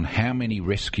on how many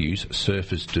rescues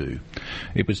surfers do.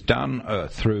 It was done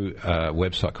through a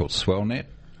website called SwellNet,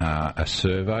 a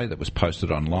survey that was posted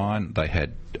online. They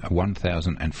had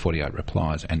 1,048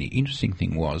 replies, and the interesting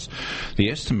thing was the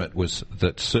estimate was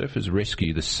that surfers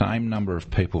rescue the same number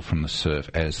of people from the surf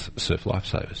as surf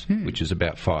lifesavers, which is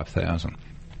about 5,000.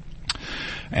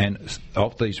 And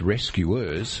of these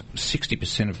rescuers,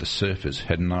 60% of the surfers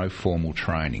had no formal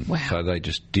training, so they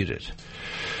just did it.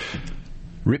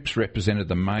 RIPS represented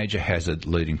the major hazard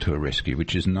leading to a rescue,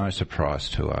 which is no surprise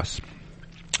to us.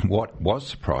 What was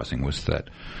surprising was that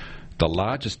the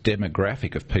largest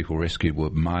demographic of people rescued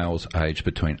were males aged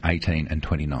between 18 and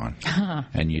 29.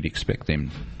 And you'd expect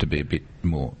them to be a bit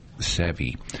more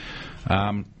savvy.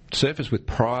 Surfers with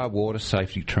prior water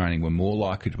safety training were more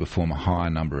likely to perform a higher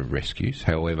number of rescues.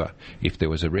 However, if there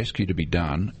was a rescue to be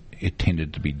done, it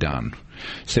tended to be done.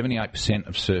 78%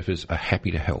 of surfers are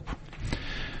happy to help.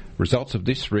 Results of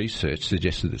this research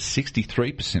suggested that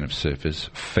 63% of surfers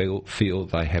feel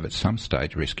they have at some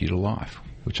stage rescued a life,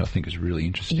 which I think is really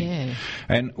interesting. Yeah.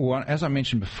 And as I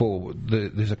mentioned before,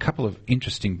 there's a couple of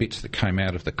interesting bits that came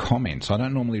out of the comments. I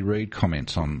don't normally read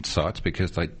comments on sites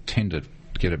because they tend to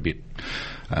get a bit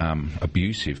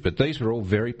abusive, but these were all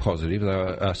very positive. They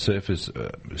were surfers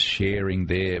sharing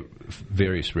their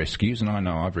various rescues, and I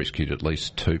know I've rescued at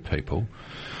least 2 people.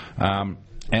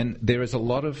 And there is a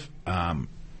lot of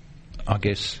I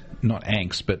guess, not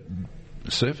angst, but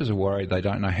surfers are worried they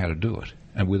don't know how to do it.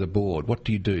 And with a board, what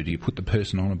do? Do you put the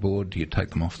person on a board? Do you take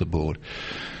them off the board?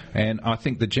 And I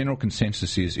think the general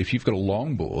consensus is if you've got a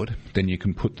long board, then you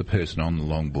can put the person on the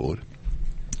long board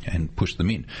and push them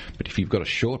in. But if you've got a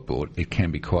short board, it can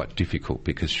be quite difficult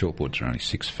because short boards are only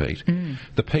 6 feet.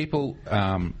 The people,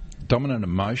 dominant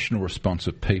emotional response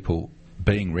of people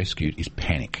being rescued is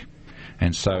panic.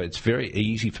 And so it's very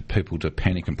easy for people to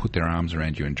panic and put their arms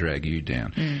around you and drag you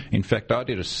down. In fact, I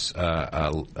did a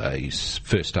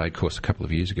first aid course a couple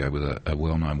of years ago with a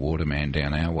well-known waterman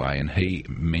down our way, and he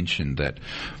mentioned that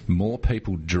more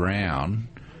people drown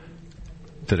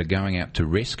that are going out to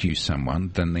rescue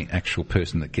someone than the actual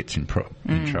person that gets in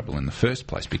trouble in the first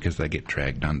place because they get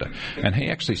dragged under. And he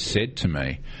actually said to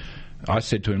me, I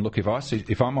said to him, look, if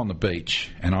I'm on the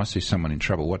beach and I see someone in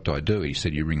trouble, what do? He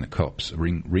said, you ring the cops,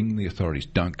 ring the authorities,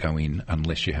 don't go in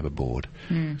unless you have a board.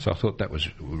 So I thought that was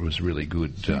really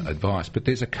good advice. But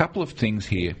there's a couple of things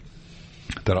here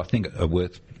that I think are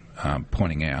worth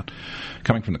pointing out,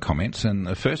 coming from the comments. And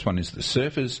the first one is that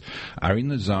surfers are in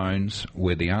the zones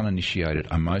where the uninitiated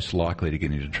are most likely to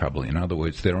get into trouble. In other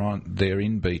words, they're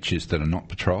in beaches that are not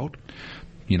patrolled.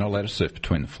 You're not allowed to surf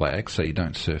between the flags, so you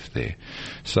don't surf there.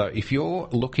 So if you're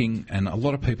looking, and a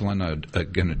lot of people I know are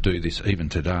going to do this even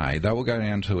today, they will go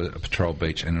down to a patrol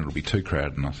beach and it'll be too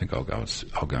crowded and I think I'll go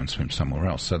and swim somewhere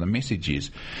else. So the message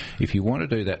is, if you want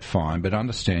to do that, fine, but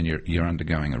understand you're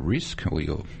undergoing a risk or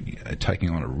you're taking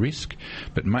on a risk,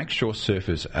 but make sure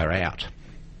surfers are out.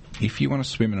 If you want to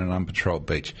swim in an unpatrolled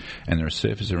beach and there are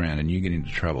surfers around and you get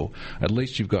into trouble, at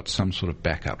least you've got some sort of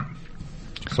backup.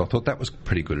 So I thought that was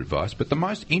pretty good advice. But the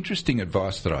most interesting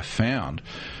advice that I found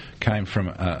came from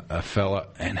a fella,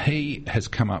 and he has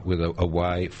come up with a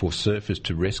way for surfers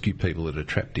to rescue people that are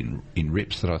trapped in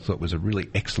rips that I thought was a really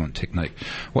excellent technique.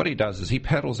 What he does is he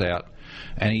paddles out,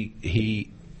 and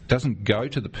he doesn't go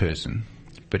to the person,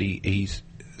 but he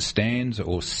stands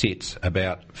or sits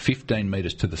about 15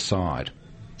 metres to the side.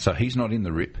 So he's not in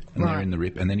the rip, and they're in the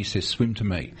rip, and then he says, swim to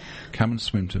me. Come and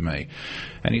swim to me.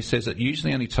 And he says it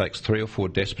usually only takes 3 or 4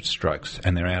 desperate strokes,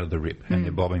 and they're out of the rip, and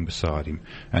they're bobbing beside him.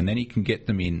 And then he can get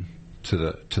them in to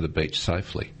the beach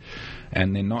safely.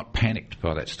 And they're not panicked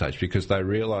by that stage, because they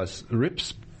realise the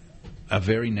rips are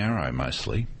very narrow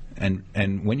mostly,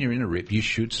 and when you're in a rip, you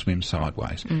should swim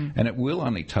sideways. And it will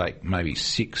only take maybe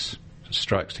 6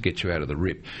 strokes to get you out of the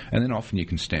rip, and then often you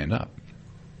can stand up.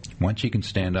 Once you can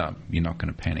stand up, you're not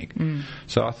going to panic.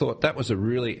 So I thought that was a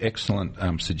really excellent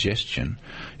suggestion.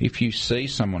 If you see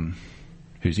someone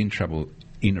who's in trouble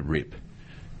in a rip,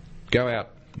 go out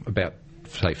about,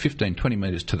 say, 15, 20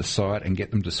 metres to the side and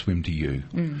get them to swim to you.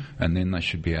 And then they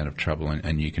should be out of trouble,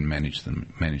 and you can manage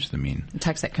them in. It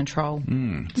takes that control.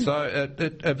 So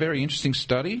a very interesting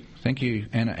study. Thank you,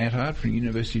 Anna Attard from the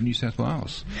University of New South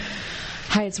Wales.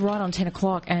 Hey, it's right on 10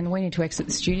 o'clock, and we need to exit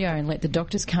the studio and let the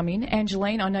doctors come in.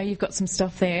 Angeline, I know you've got some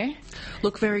stuff there.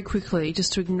 Look, very quickly,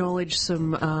 just to acknowledge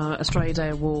some Australia Day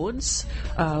awards.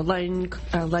 Lane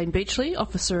Beachley,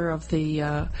 Officer of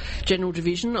the General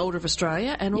Division, Order of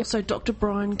Australia, and also Dr.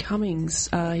 Brian Cummings.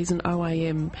 He's an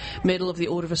OAM Medal of the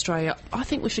Order of Australia. I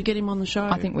think we should get him on the show.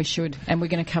 I think we should, and we're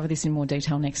going to cover this in more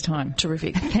detail next time.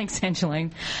 Terrific. Thanks,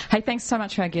 Angeline. Hey, thanks so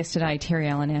much for our guest today, Terri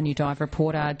Allen, our new dive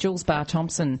reporter, Jules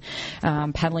Bahr-Thomson,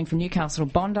 paddling from Newcastle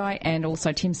to Bondi, and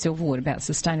also Tim Silverwood about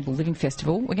Sustainable Living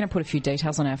Festival. We're going to put a few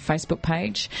details on our Facebook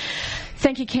page.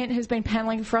 Thank you, Kent, who's been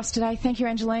paddling for us today. Thank you,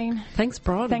 Angeline. Thanks,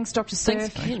 Brian. Thanks, Dr.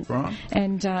 Surf. Thanks, Brian.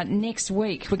 And next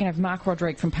week, we're going to have Mark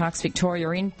Roderick from Parks Victoria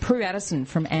in, Prue Addison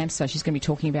from AMSA. She's going to be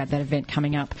talking about that event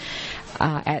coming up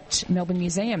at Melbourne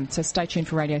Museum. So stay tuned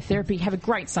for Radiotherapy. Have a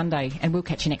great Sunday, and we'll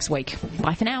catch you next week.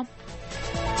 Bye for now.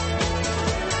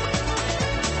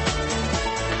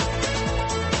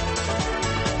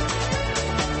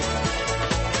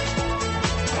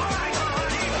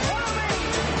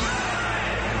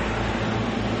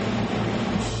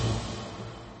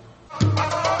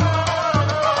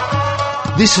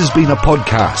 This has been a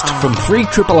podcast from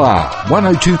 3RRR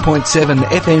 102.7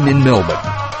 FM in Melbourne.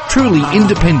 Truly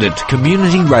independent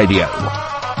community radio.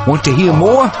 Want to hear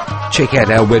more? Check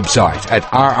out our website at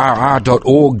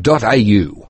rrr.org.au.